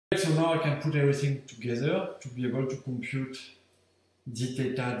now I can put everything together to be able to compute d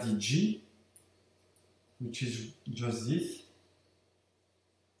theta dg, which is just this,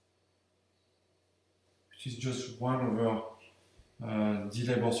 which is just 1 over d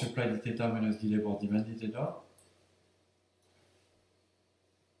labor supply d theta minus d labor demand d theta.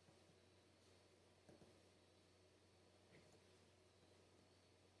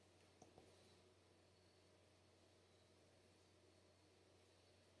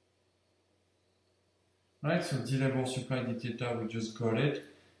 Right, so d labor supply d theta, we just got it,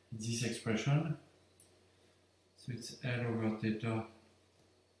 this expression. So it's L over theta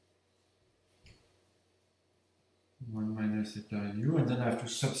 1 minus theta u, and then I have to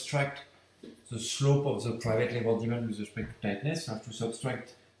subtract the slope of the private labor demand with respect to tightness. So I have to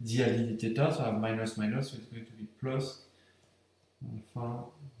subtract dL d theta, so I have minus minus, so it's going to be plus alpha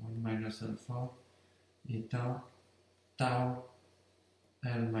 1 minus alpha eta tau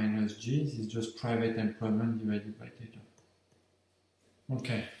L minus G. This is just private employment divided by theta.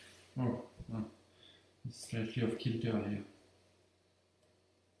 Okay. Oh, it's slightly off kilter here.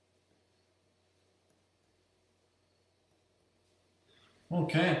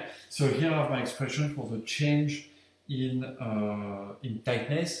 Okay, so here I have my expression for the change in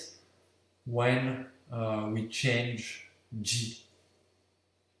tightness when we change G.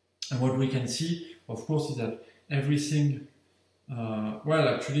 And what we can see, of course, is that everything, well,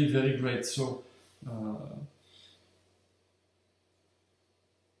 actually very great. So,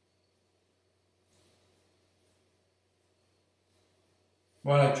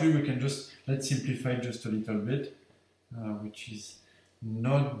 well, actually we can just, let's simplify just a little bit, which is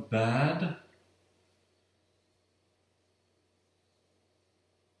not bad.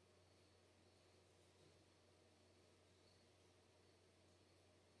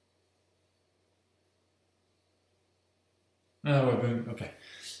 Okay,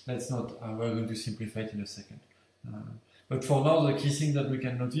 let's not, we're going to simplify it in a second. But for now, the key thing that we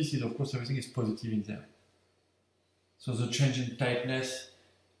can notice is, of course, everything is positive in there. So the change in tightness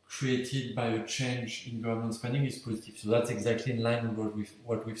created by a change in government spending is positive. So that's exactly in line with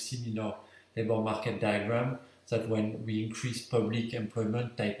what we've seen in our labor market diagram, that when we increase public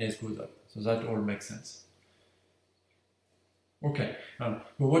employment, tightness goes up. So that all makes sense. Okay, but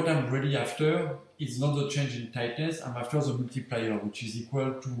what I'm really after is not the change in tightness, I'm after the multiplier, which is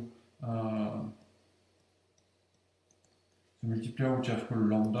equal to the multiplier which I've called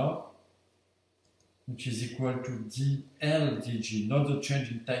lambda, which is equal to dL dg, not the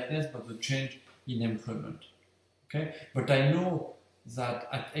change in tightness, but the change in employment. Okay, but I know that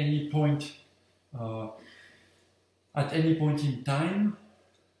at any point in time,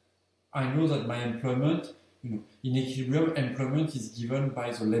 I know that my employment, in equilibrium, employment is given by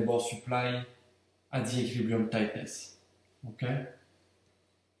the labor supply at the equilibrium tightness. Okay,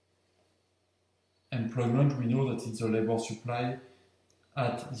 employment, we know that it's the labor supply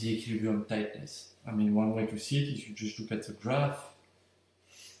at the equilibrium tightness. I mean, one way to see it is you just look at the graph.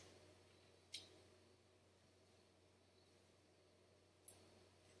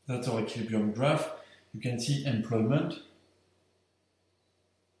 That's our equilibrium graph. You can see employment,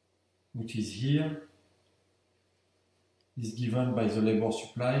 which is here, is given by the labor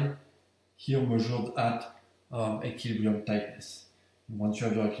supply, here measured at equilibrium tightness. And once you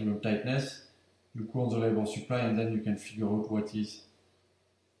have your equilibrium tightness, you count the labor supply and then you can figure out what is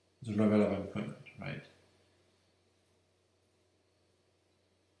the level of employment, right?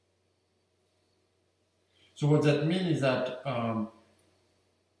 So what that means is that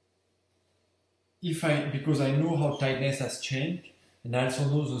because I know how tightness has changed, and I also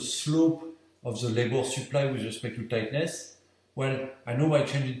know the slope of the labor supply with respect to tightness, well, I know my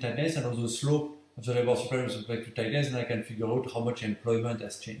change in tightness, I know the slope of the labor supply with respect to tightness, and I can figure out how much employment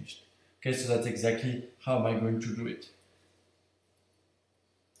has changed. Okay, so that's exactly how am I going to do it.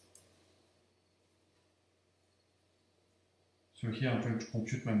 So here I'm going to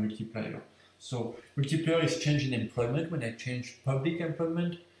compute my multiplier. So multiplier is change in employment when I change public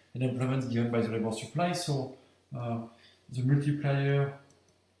employment, and employment is given by the labor supply. So the multiplier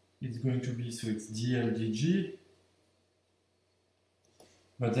is going to be, so it's dL dg,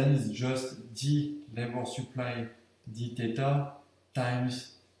 but then it's just d labor supply d theta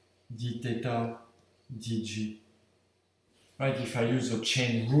times d theta dg. Right, if I use the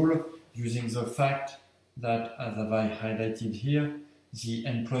chain rule, using the fact that, as I highlighted here, the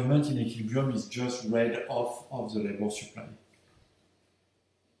employment in equilibrium is just read off of the labor supply.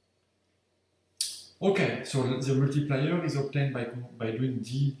 Okay, so the multiplier is obtained by doing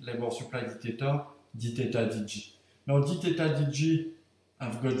d labor supply d theta dg. Now d theta dg,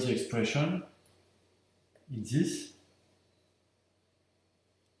 I've got the expression, it's this.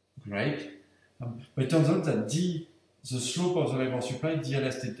 Great. But it turns out that the slope of the labor supply,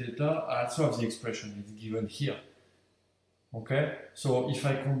 dLs theta, I also have the expression. It's given here. Okay? So if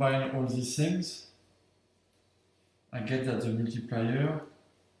I combine all these things, I get that the multiplier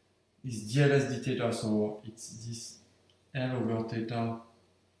is dLs d theta. So it's this L over theta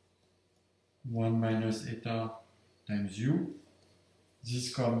 1 minus eta times u.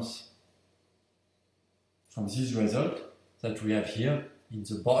 This comes from this result that we have here in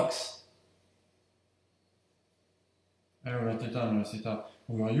the box. L over theta minus theta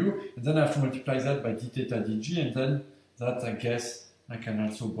over u. And then I have to multiply that by d theta dg, and then that, I guess, I can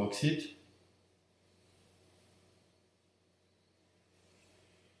also box it.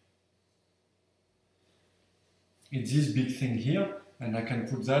 It's this big thing here, and I can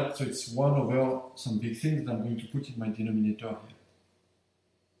put that, so it's 1 over some big things that I'm going to put in my denominator here.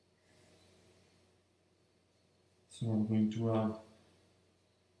 So I'm going to have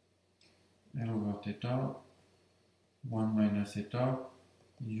L over theta, 1 minus theta,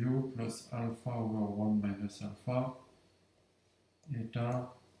 u plus alpha over 1 minus alpha, eta,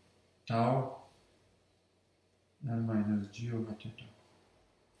 tau, L minus g over theta.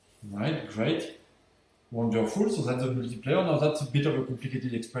 Right, great. Wonderful, so that's the multiplier. Now that's a bit of a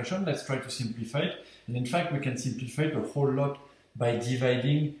complicated expression. Let's try to simplify it. And in fact, we can simplify it a whole lot by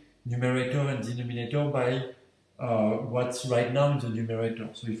dividing numerator and denominator by what's right now in the numerator.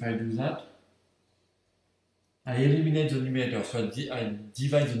 So if I do that, I eliminate the numerator. So I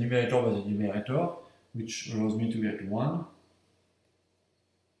divide the numerator by the numerator, which allows me to get 1.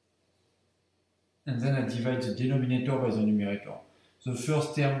 And then I divide the denominator by the numerator. The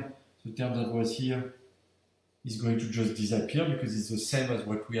first term, the term that was here, is going to just disappear because it's the same as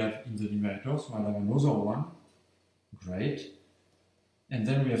what we have in the numerator. So I'll have another 1. Great. And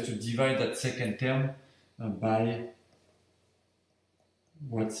then we have to divide that second term by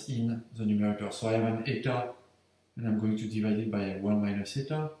what's in the numerator. So I have an eta, and I'm going to divide it by 1 minus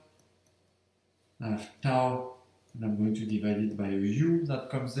eta. I have tau, and I'm going to divide it by a u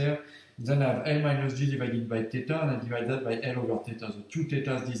that comes there. And then I have L minus g divided by theta, and I divide that by L over theta. The two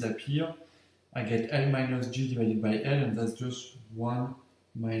thetas disappear. I get L minus g divided by L, and that's just 1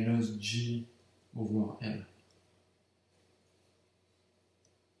 minus g over L.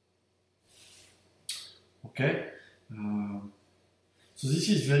 Okay, so this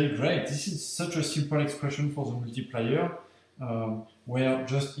is very great. This is such a simple expression for the multiplier, where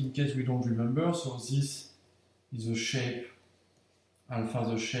just in case we don't remember, so this is the shape, alpha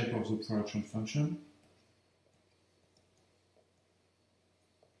the shape of the production function.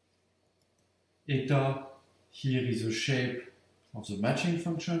 Eta here is the shape of the matching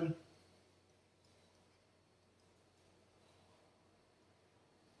function.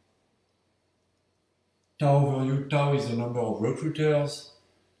 Tau over u, tau is the number of recruiters,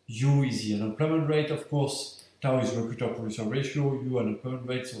 u is the unemployment rate, of course, tau is recruiter-producer ratio, u unemployment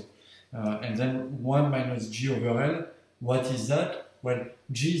rate, so, and then 1 minus g over L. What is that? Well,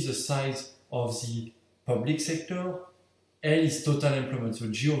 g is the size of the public sector, L is total employment, so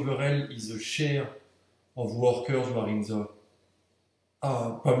G over L is the share of workers who are in the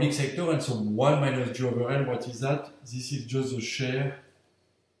public sector, and so 1 minus G over L, what is that? This is just the share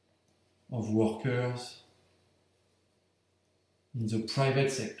of workers in the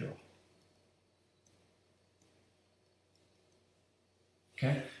private sector.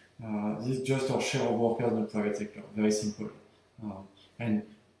 Okay, this is just our share of workers in the private sector, very simple. And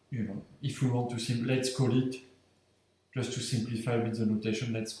you know, if we want to let's call it, just to simplify with the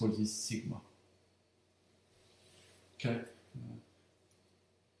notation, let's call this sigma. Okay.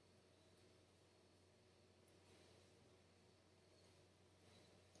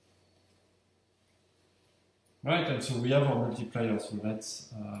 Right, and so we have our multiplier. So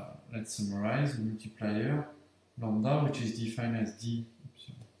let's summarize. Multiplier lambda, which is defined as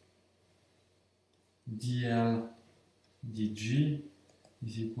dl dg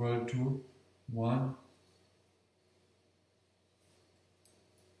is equal to 1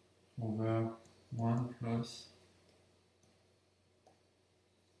 over 1 plus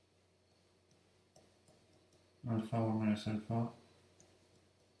alpha 1 minus alpha,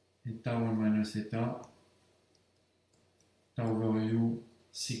 eta 1 minus eta, tau over u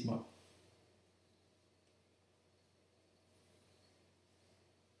sigma.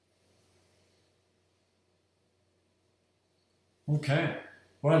 Okay,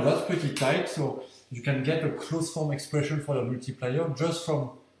 well, that's pretty tight. So you can get a closed form expression for the multiplier just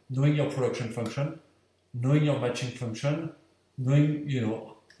from knowing your production function, knowing your matching function, knowing, you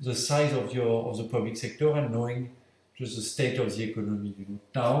know, the size of the public sector, and knowing just the state of the economy. You know,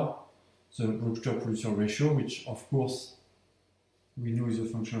 tau, the recruiter-producer ratio, which of course we know is a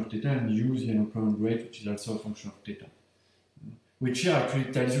function of theta, and u is the unemployment rate, which is also a function of theta. Which here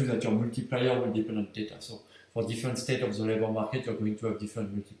actually tells you that your multiplier will depend on theta. So for different state of the labor market, you're going to have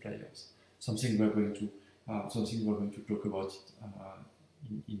different multipliers. Something we're going to talk about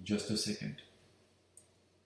in just a second.